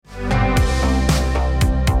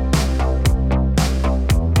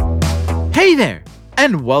Hey there,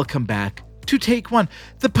 and welcome back to Take One,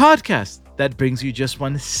 the podcast that brings you just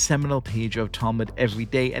one seminal page of Talmud every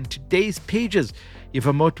day. And today's pages,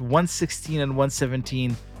 Yevamot 116 and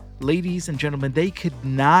 117, ladies and gentlemen, they could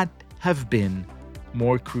not have been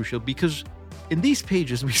more crucial because in these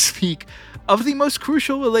pages we speak of the most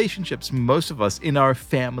crucial relationships most of us in our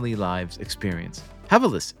family lives experience. Have a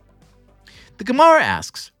listen. The Gemara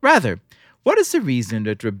asks, rather, what is the reason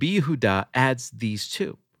that Rabbi Yehuda adds these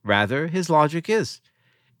two? Rather, his logic is,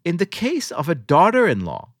 in the case of a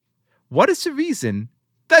daughter-in-law, what is the reason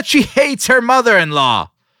that she hates her mother-in-law?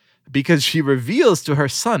 Because she reveals to her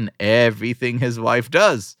son everything his wife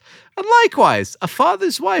does. And likewise, a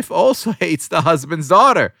father's wife also hates the husband's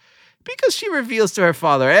daughter because she reveals to her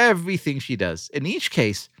father everything she does. In each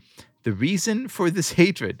case, the reason for this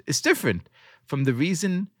hatred is different from the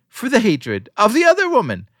reason for the hatred of the other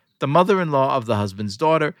woman, the mother-in-law of the husband's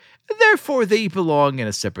daughter, and therefore they belong in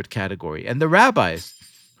a separate category. And the rabbis,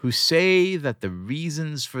 who say that the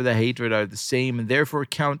reasons for the hatred are the same and therefore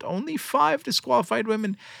count only 5 disqualified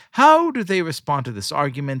women, how do they respond to this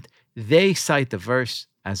argument? They cite the verse,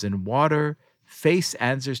 as in water, face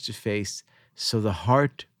answers to face, so the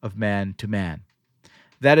heart of man to man.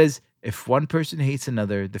 That is, if one person hates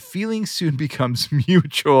another, the feeling soon becomes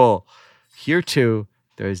mutual. Here too,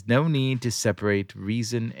 there is no need to separate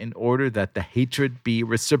reason in order that the hatred be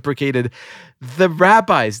reciprocated. The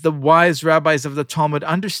rabbis, the wise rabbis of the Talmud,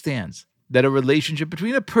 understands that a relationship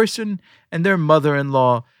between a person and their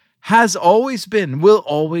mother-in-law has always been, will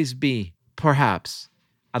always be, perhaps,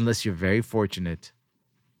 unless you're very fortunate,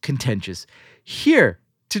 contentious. Here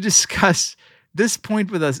to discuss this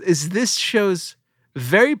point with us is this show's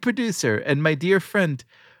very producer and my dear friend.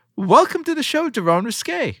 Welcome to the show, Doron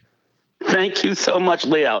Ruskay. Thank you so much,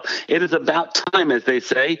 Leo. It is about time, as they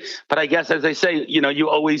say. But I guess, as they say, you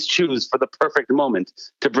always choose for the perfect moment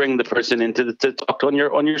to bring the person in to talk on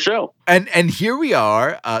your show. And here we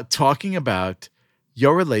are talking about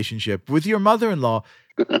your relationship with your mother-in-law,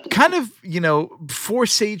 kind of,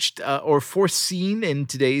 forsaged or foreseen in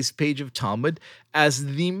today's page of Talmud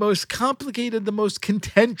as the most complicated, the most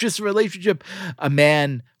contentious relationship a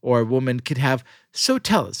man or a woman could have. So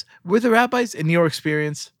tell us, were the rabbis, in your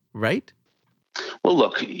experience, right? Well,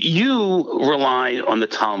 look, you rely on the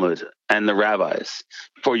Talmud and the rabbis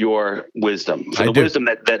for your wisdom, for the wisdom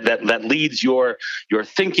that leads your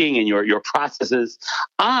thinking and your processes.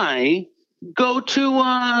 I go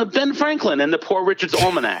to Ben Franklin and the Poor Richard's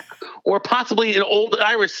Almanac, or possibly an old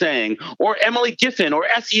Irish saying, or Emily Giffin, or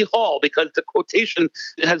S.E. Hall, because the quotation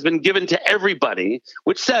has been given to everybody,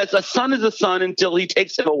 which says, a son is a son until he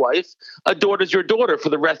takes him a wife, a daughter's your daughter for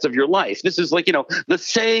the rest of your life. This is the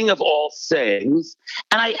saying of all sayings.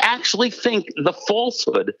 And I actually think the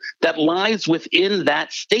falsehood that lies within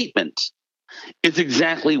that statement is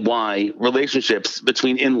exactly why relationships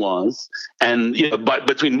between in-laws and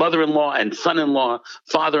between mother-in-law and son-in-law,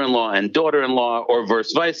 father-in-law and daughter-in-law, or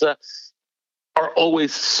vice versa, are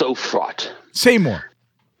always so fraught. Say more.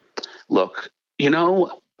 Look,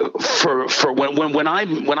 for when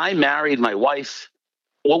I married my wife,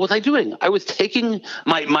 what was I doing? I was taking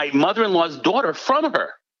my mother-in-law's daughter from her,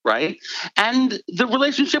 right? And the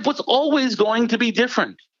relationship was always going to be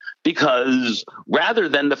different. Because rather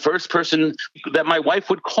than the first person that my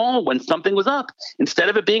wife would call when something was up, instead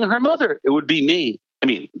of it being her mother, it would be me. I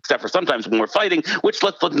mean, except for sometimes when we're fighting, which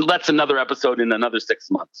that's another episode in another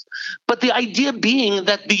 6 months. But the idea being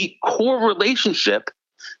that the core relationship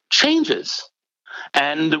changes.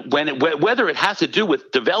 And whether it has to do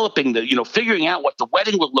with developing figuring out what the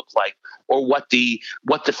wedding will look like, or what the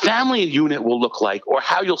family unit will look like, or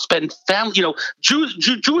how you'll spend family,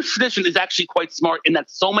 Jewish tradition is actually quite smart in that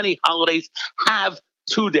so many holidays have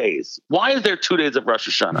 2 days. Why is there 2 days of Rosh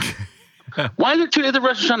Hashanah? Why are there 2 days of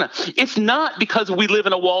Rosh Hashanah? It's not because we live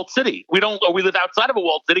in a walled city. We live outside of a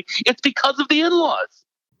walled city. It's because of the in-laws.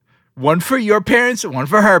 One for your parents and one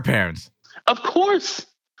for her parents. Of course.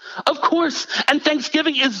 And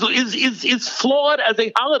Thanksgiving is flawed as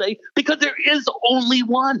a holiday because there is only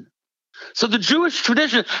one. So the Jewish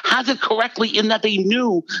tradition has it correctly in that they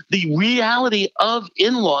knew the reality of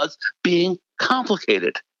in-laws being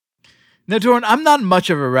complicated. Now, Doron, I'm not much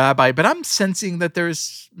of a rabbi, but I'm sensing that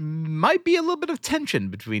might be a little bit of tension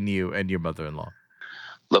between you and your mother-in-law.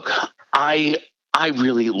 Look, I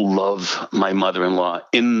really love my mother-in-law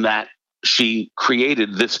in that she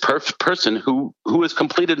created this person who has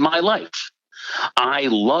completed my life. I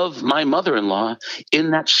love my mother-in-law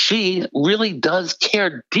in that she really does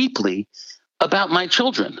care deeply about my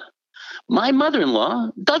children. My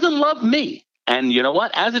mother-in-law doesn't love me. And you know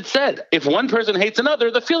what? As it said, if one person hates another,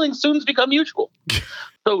 the feelings soon become mutual.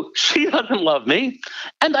 So she doesn't love me.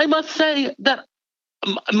 And I must say that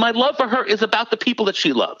my love for her is about the people that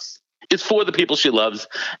she loves. It's for the people she loves.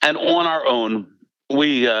 And on our own,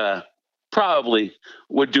 we probably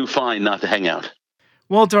would do fine not to hang out.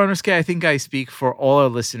 Well, Darnoske, I think I speak for all our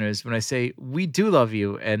listeners when I say we do love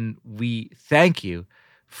you and we thank you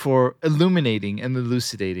for illuminating and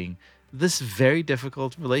elucidating this very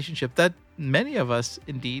difficult relationship that many of us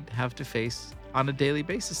indeed have to face on a daily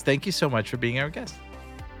basis. Thank you so much for being our guest.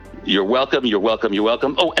 You're welcome. You're welcome. You're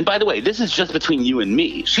welcome. Oh, and by the way, this is just between you and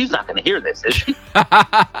me. She's not going to hear this, is she?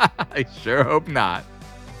 I sure hope not.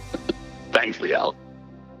 Thanks, Liel.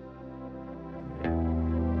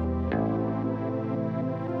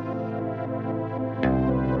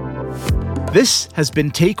 This has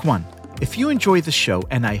been Take One. If you enjoy the show,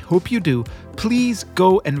 and I hope you do, please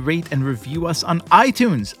go and rate and review us on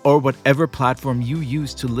iTunes or whatever platform you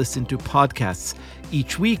use to listen to podcasts.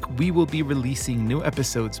 Each week, we will be releasing new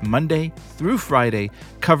episodes Monday through Friday,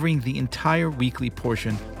 covering the entire weekly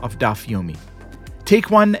portion of Daf Yomi.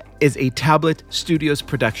 Take One is a Tablet Studios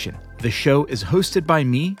production. The show is hosted by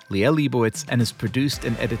me, Liel Leibowitz, and is produced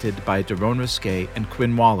and edited by Daron Ruskay and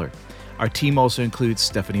Quinn Waller. Our team also includes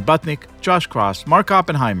Stephanie Butnick, Josh Cross, Mark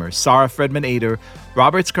Oppenheimer, Sarah Fredman-Ader,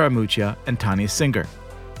 Robert Scaramuccia, and Tanya Singer.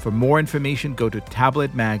 For more information, go to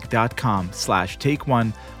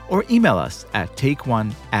tabletmag.com/takeone or email us at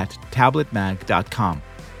takeone@tabletmag.com.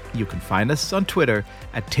 You can find us on Twitter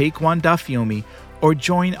at TakeOneDafyomi or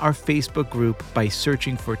join our Facebook group by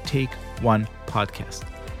searching for Take One Podcast.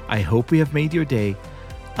 I hope we have made your day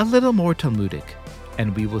a little more Talmudic,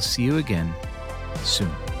 and we will see you again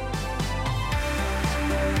soon.